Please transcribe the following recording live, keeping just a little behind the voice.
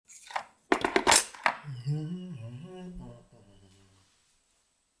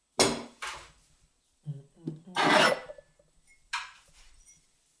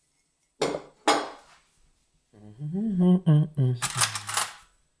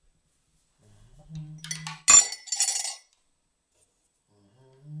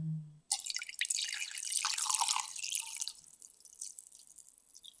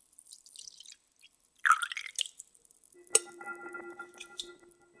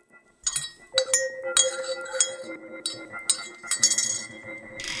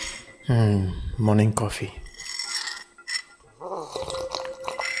Morning coffee.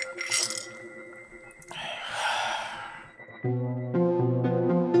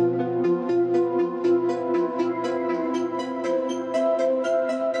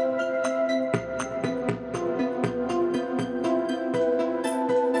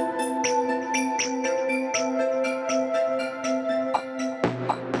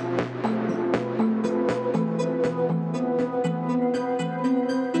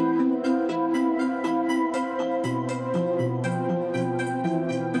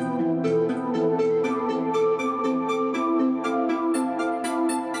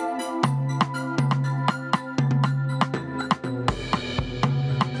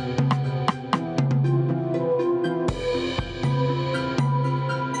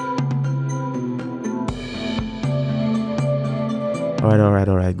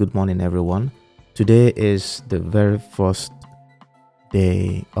 All right. Good morning, everyone. Today is the very first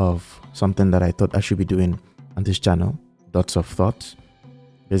day of something that I thought I should be doing on this channel, Dots of Thoughts.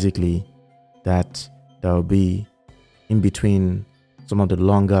 Basically, that there will be in between some of the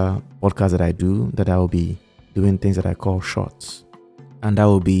longer podcasts that I do, that I will be doing things that I call shorts. And that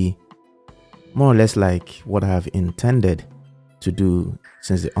will be more or less like what I have intended to do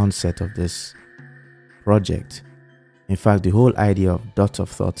since the onset of this project. In fact, the whole idea of Dots of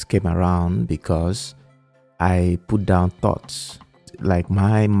Thoughts came around because I put down thoughts. Like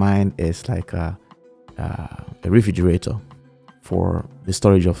my mind is like a refrigerator for the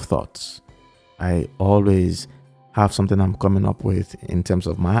storage of thoughts. I always have something I'm coming up with in terms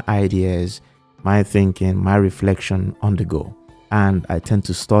of my ideas, my thinking, my reflection on the go. And I tend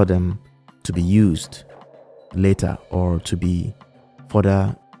to store them to be used later or to be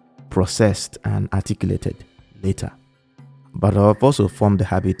further processed and articulated later. But I've also formed the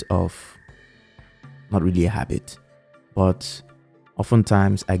habit of, not really a habit, but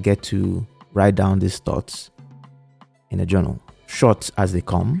oftentimes I get to write down these thoughts in a journal, short as they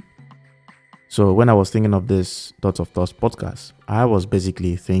come. So when I was thinking of this Dots of Thoughts podcast, I was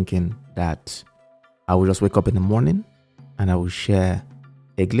basically thinking that I would just wake up in the morning and I will share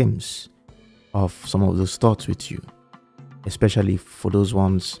a glimpse of some of those thoughts with you, especially for those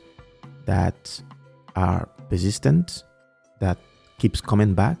ones that are persistent, that keeps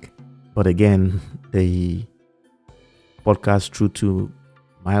coming back. But again, the podcast, true to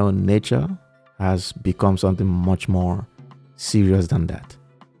my own nature, has become something much more serious than that.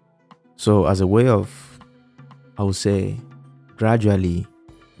 So as a way of, I would say, gradually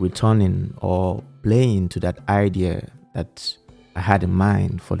returning or playing to that idea that I had in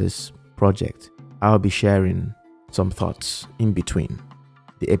mind for this project, I'll be sharing some thoughts in between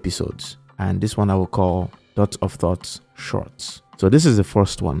the episodes. And this one I will call Dots of Thoughts Shorts. So this is the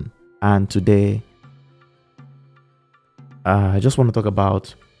first one. And today, I just want to talk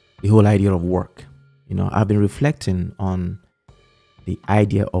about the whole idea of work. I've been reflecting on the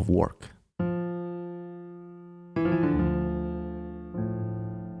idea of work.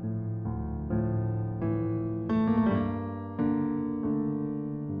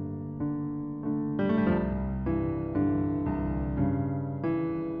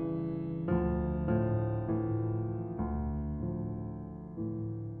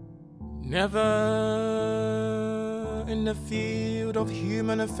 Never in the field of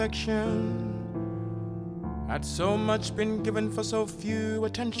human affection had so much been given for so few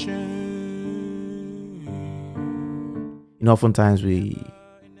attention. Oftentimes we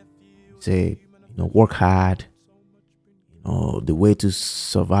say, work hard. The way to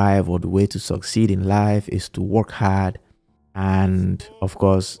survive or the way to succeed in life is to work hard. And of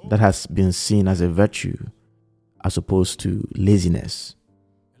course, that has been seen as a virtue as opposed to laziness.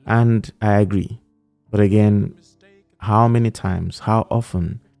 And I agree. But again, how many times, how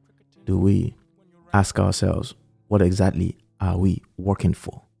often do we ask ourselves, what exactly are we working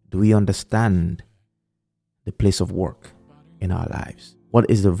for? Do we understand the place of work in our lives? What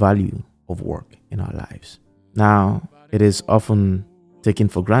is the value of work in our lives? Now, it is often taken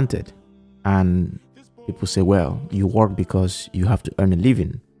for granted. And people say, well, you work because you have to earn a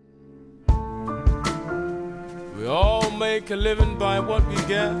living. We all make a living by what we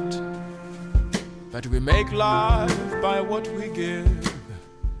get, but we make life by what we give,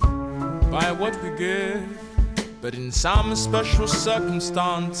 by what we give. But in some special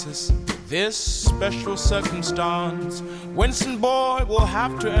circumstances, this special circumstance, Winston Boy will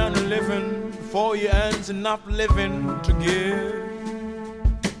have to earn a living before he earns enough living to give.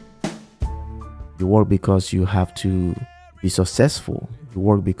 You work because you have to be successful. You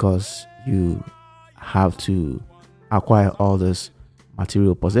work because you have to acquire all these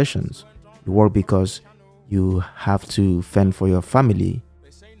material possessions. You work because you have to fend for your family.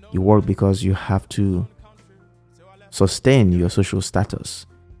 You work because you have to sustain your social status.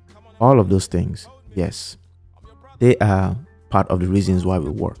 All of those things, yes, they are part of the reasons why we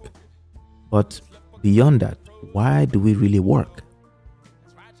work. But beyond that, why do we really work?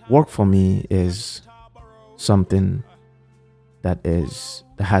 Work for me is something that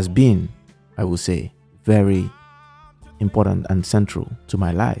has been, I would say, very important and central to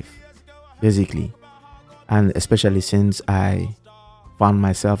my life, basically. And especially since I found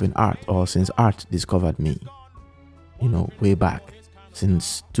myself in art, or since art discovered me, way back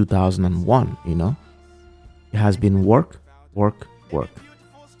since 2001, it has been work.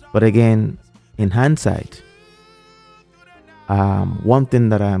 But again, in hindsight, one thing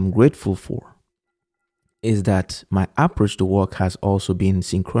that I'm grateful for is that my approach to work has also been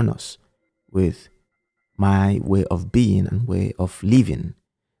synchronous with my way of being and way of living,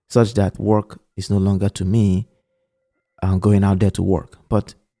 such that work is no longer to me going out there to work,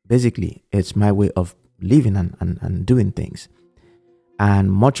 but basically it's my way of living and doing things.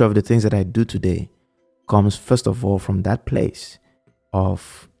 And much of the things that I do today comes first of all from that place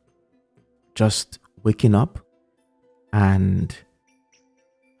of just waking up and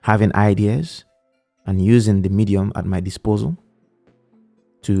having ideas and using the medium at my disposal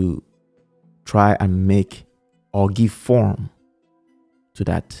to try and make or give form to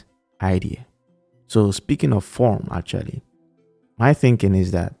that idea. So speaking of form, actually, my thinking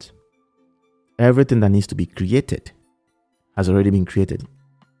is that everything that needs to be created has already been created.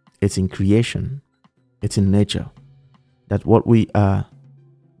 It's in creation. It's in nature. That what we are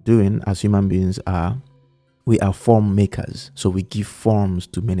doing as human beings we are form makers. So we give forms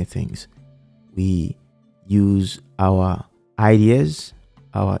to many things. We use our ideas,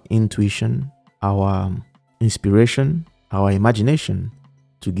 our intuition, our inspiration, our imagination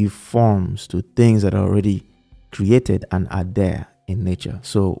to give forms to things that are already created and are there in nature.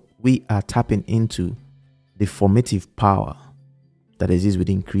 So we are tapping into the formative power that exists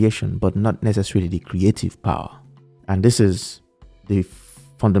within creation, but not necessarily the creative power. And this is the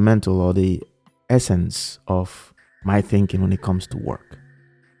fundamental or the essence of my thinking when it comes to work.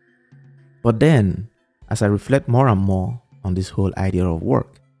 But then, as I reflect more and more on this whole idea of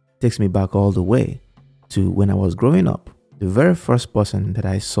work, it takes me back all the way to when I was growing up. The very first person that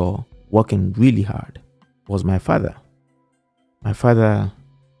I saw working really hard was my father. My father,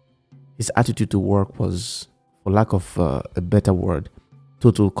 his attitude to work was, for lack of a better word,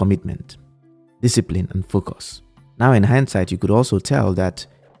 total commitment, discipline, and focus. Now, in hindsight, you could also tell that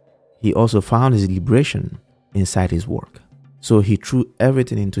he also found his liberation inside his work. So he threw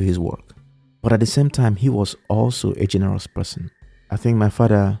everything into his work. But at the same time, he was also a generous person. I think my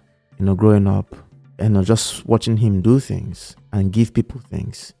father, growing up, just watching him do things and give people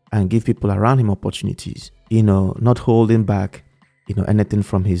things and give people around him opportunities, not holding back, anything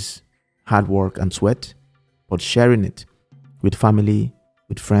from his hard work and sweat, but sharing it with family,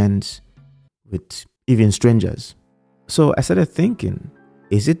 with friends, with even strangers. So I started thinking,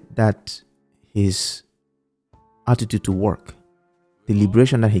 is it that his attitude to work, the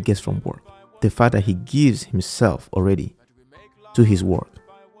liberation that he gets from work, the fact that he gives himself already to his work,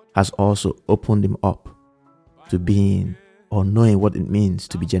 has also opened him up to being or knowing what it means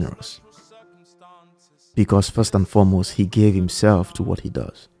to be generous? Because first and foremost, he gave himself to what he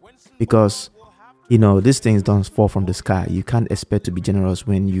does. Because, these things don't fall from the sky. You can't expect to be generous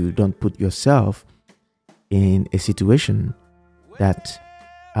when you don't put yourself in a situation that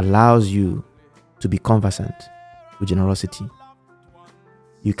allows you to be conversant with generosity.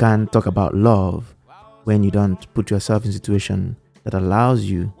 You can't talk about love when you don't put yourself in a situation that allows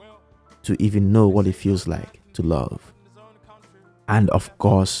you to even know what it feels like to love. And of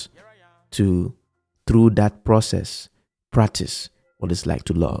course, to, through that process, practice what it's like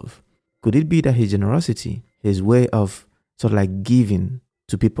to love. Could it be that his generosity, his way of sort of like giving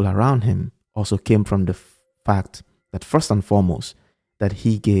to people around him, also came from the fact that first and foremost, that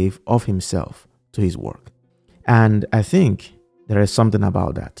he gave of himself to his work? And I think there is something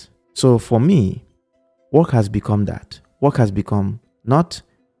about that. So for me, work has become that. Work has become not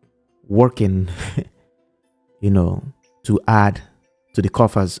working, to add to the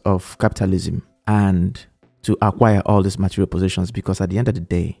coffers of capitalism and to acquire all these material possessions, because at the end of the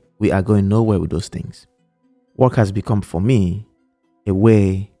day, we are going nowhere with those things. Work has become for me a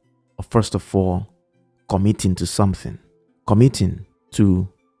way of, first of all, committing to something, committing to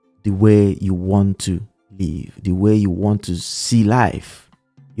the way you want to live, the way you want to see life,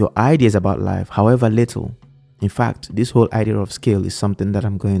 your ideas about life, however little. In fact, this whole idea of scale is something that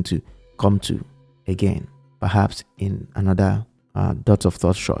I'm going to come to again, perhaps in another Dots of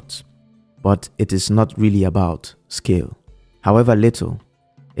Thought shorts. But it is not really about scale. However little,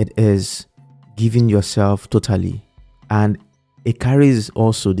 It is giving yourself totally, and it carries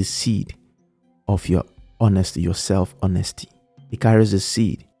also the seed of your honesty, your self-honesty. It carries the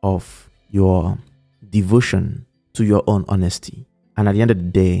seed of your devotion to your own honesty. And at the end of the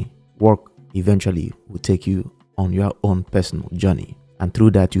day, work eventually will take you on your own personal journey. And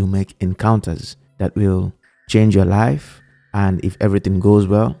through that, you make encounters that will change your life. And if everything goes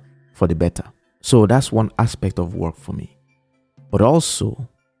well, for the better. So that's one aspect of work for me. But also,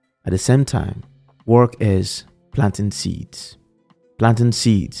 at the same time, work is planting seeds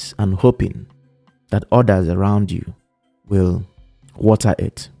and hoping that others around you will water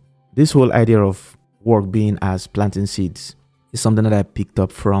it. This whole idea of work being as planting seeds is something that I picked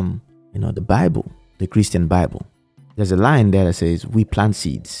up from, the Bible, the Christian Bible. There's a line there that says, we plant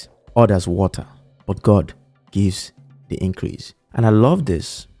seeds, others water, but God gives the increase. And I love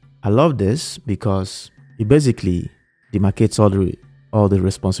this. I love this because it basically demarcates all the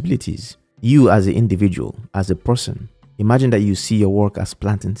responsibilities. You as an individual, as a person, imagine that you see your work as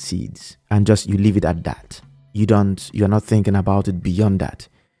planting seeds and just you leave it at that. You're not thinking about it beyond that.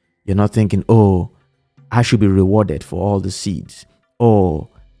 You're not thinking, oh, I should be rewarded for all the seeds. Or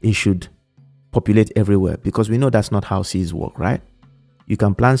it should populate everywhere, because we know that's not how seeds work, right? You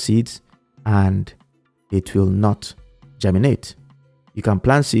can plant seeds and it will not germinate. You can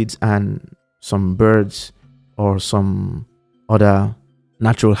plant seeds and some birds or some other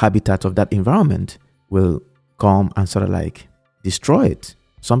natural habitat of that environment will come and sort of like destroy it,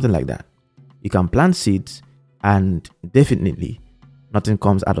 something like that. You can plant seeds and definitely nothing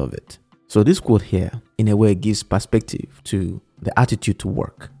comes out of it. So this quote here, in a way, gives perspective to the attitude to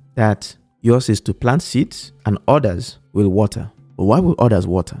work, that yours is to plant seeds and others will water. But why will others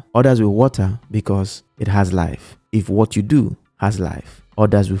water? Others will water because it has life. If what you do has life,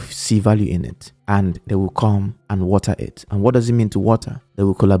 others will see value in it and they will come and water it. And what does it mean to water? They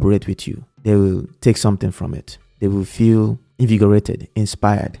will collaborate with you. They will take something from it. They will feel invigorated,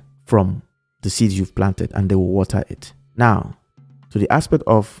 inspired from the seeds you've planted, and they will water it. Now, to the aspect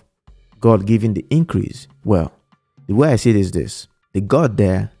of God giving the increase, well, the way I see it is this. The God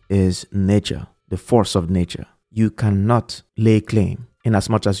there is nature, the force of nature. You cannot lay claim, in as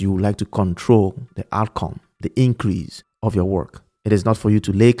much as you would like to control the outcome, the increase of your work. It is not for you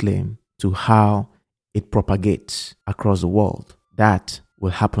to lay claim to how it propagates across the world. That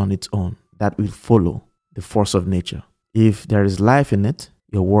will happen on its own. That will follow the force of nature. If there is life in it,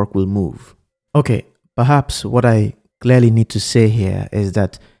 your work will move. Okay, perhaps what I clearly need to say here is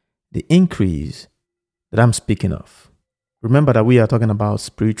that the increase that I'm speaking of, remember that we are talking about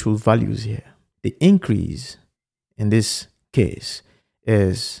spiritual values here. The increase in this case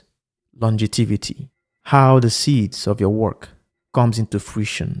is longevity, how the seeds of your work comes into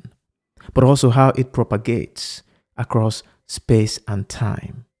fruition, but also how it propagates across space and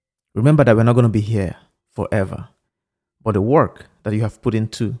time. Remember that we're not going to be here forever, but the work that you have put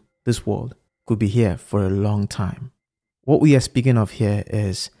into this world could be here for a long time. What we are speaking of here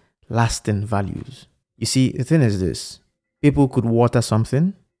is lasting values. You see, the thing is this. People could water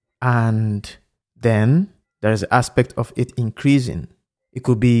something and then there is an aspect of it increasing. It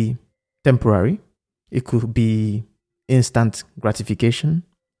could be temporary. It could be instant gratification.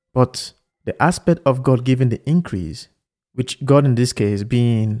 But the aspect of God giving the increase, which God in this case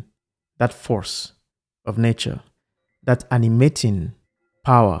being that force of nature, that animating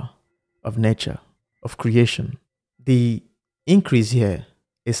power of nature, of creation, the increase here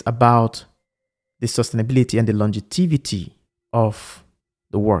is about the sustainability and the longevity of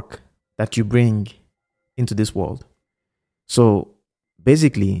the work that you bring into this world. So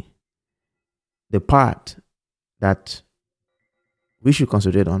basically, the part that we should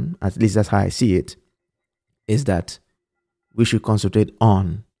concentrate on, at least that's how I see it, is that we should concentrate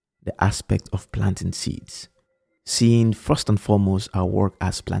on the aspect of planting seeds, seeing first and foremost our work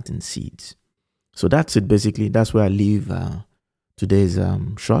as planting seeds. So that's it basically. That's where I leave today's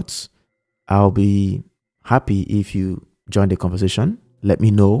shots. I'll be happy if you join the conversation. Let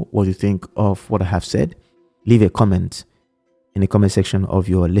me know what you think of what I have said. Leave a comment in the comment section of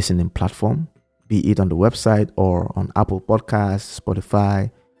your listening platform, be it on the website or on Apple Podcasts,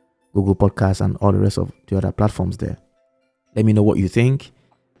 Spotify, Google Podcasts, and all the rest of the other platforms there. Let me know what you think.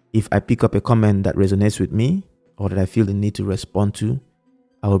 If I pick up a comment that resonates with me or that I feel the need to respond to,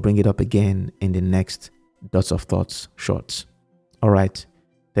 I will bring it up again in the next Dots of Thoughts shorts. All right.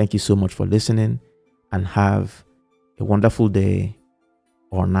 Thank you so much for listening and have a wonderful day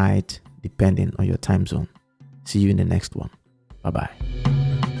or night, depending on your time zone. See you in the next one. Bye-bye.